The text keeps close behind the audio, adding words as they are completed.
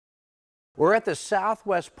We're at the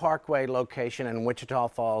Southwest Parkway location in Wichita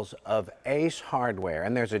Falls of Ace Hardware,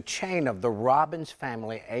 and there's a chain of the Robbins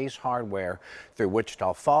family Ace Hardware through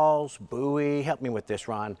Wichita Falls, Bowie, help me with this,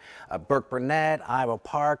 Ron, Burke Burnett, Iowa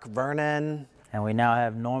Park, Vernon. And we now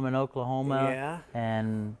have Norman, Oklahoma, Yeah.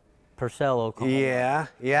 And Purcell, Oklahoma.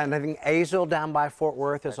 Yeah, and I think Azle down by Fort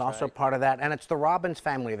Worth is also part of that. And it's the Robbins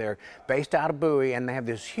family. They're based out of Bowie, and they have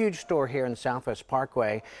this huge store here in Southwest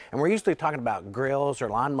Parkway. And we're usually talking about grills or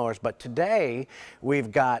lawnmowers, but today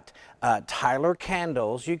we've got Tyler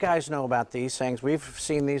candles. You guys know about these things. We've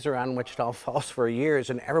seen these around Wichita Falls for years,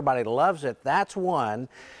 and everybody loves it. That's one.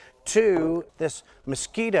 Two, this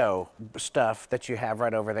mosquito stuff that you have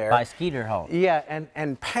right over there. By Skeeter Hall. Yeah,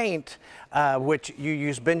 and paint, which you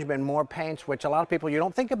use Benjamin Moore paints, which a lot of people, you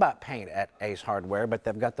don't think about paint at Ace Hardware, but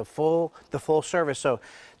they've got the full service. So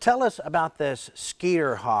tell us about this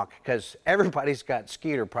Skeeter Hawk, because everybody's got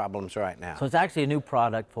Skeeter problems right now. So it's actually a new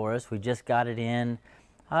product for us. We just got it in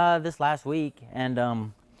this last week,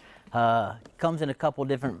 and comes in a couple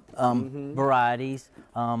different varieties.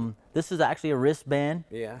 This is actually a wristband.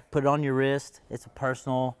 Yeah. Put it on your wrist. It's a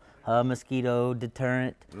personal mosquito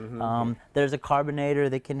deterrent. There's a carbonator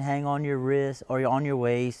that can hang on your wrist or on your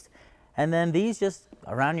waist. And then these just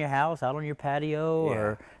around your house, out on your patio,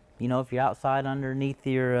 or you know, if you're outside underneath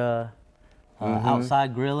your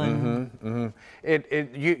outside grilling.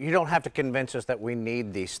 You don't have to convince us that we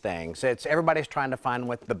need these things. Everybody's trying to find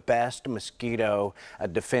what the best mosquito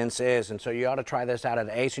defense is, and so you ought to try this out at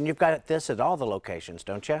Ace. And you've got this at all the locations,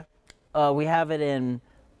 don't you? We have it in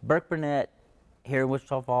Burke Burnett, here in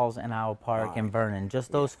Wichita Falls, and Iowa Park, and Vernon.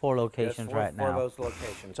 Just those four locations right now. Those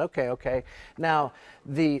locations. Okay. Now,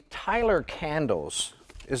 the Tyler candles.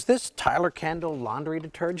 Is this Tyler Candle laundry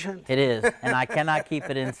detergent? It is, and I cannot keep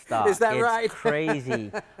it in stock. Is that right? It's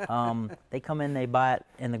crazy. They come in, they buy it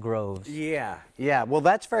in the groves. Yeah. Well,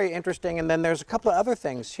 that's very interesting. And then there's a couple of other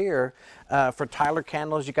things here for Tyler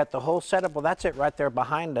Candles. You got the whole setup. Well, that's it right there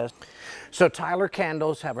behind us. So Tyler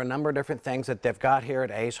Candles have a number of different things that they've got here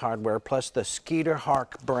at Ace Hardware, plus the Skeeter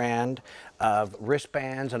Hawk brand of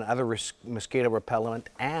wristbands and other mosquito repellent,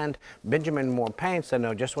 and Benjamin Moore paints that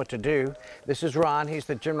know just what to do. This is Ron. He's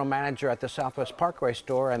the general manager at the Southwest Parkway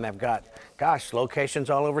store, and they've got, gosh, locations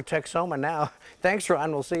all over Texoma now. Thanks,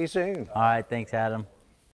 Ron. We'll see you soon. All right. Thanks, Adam.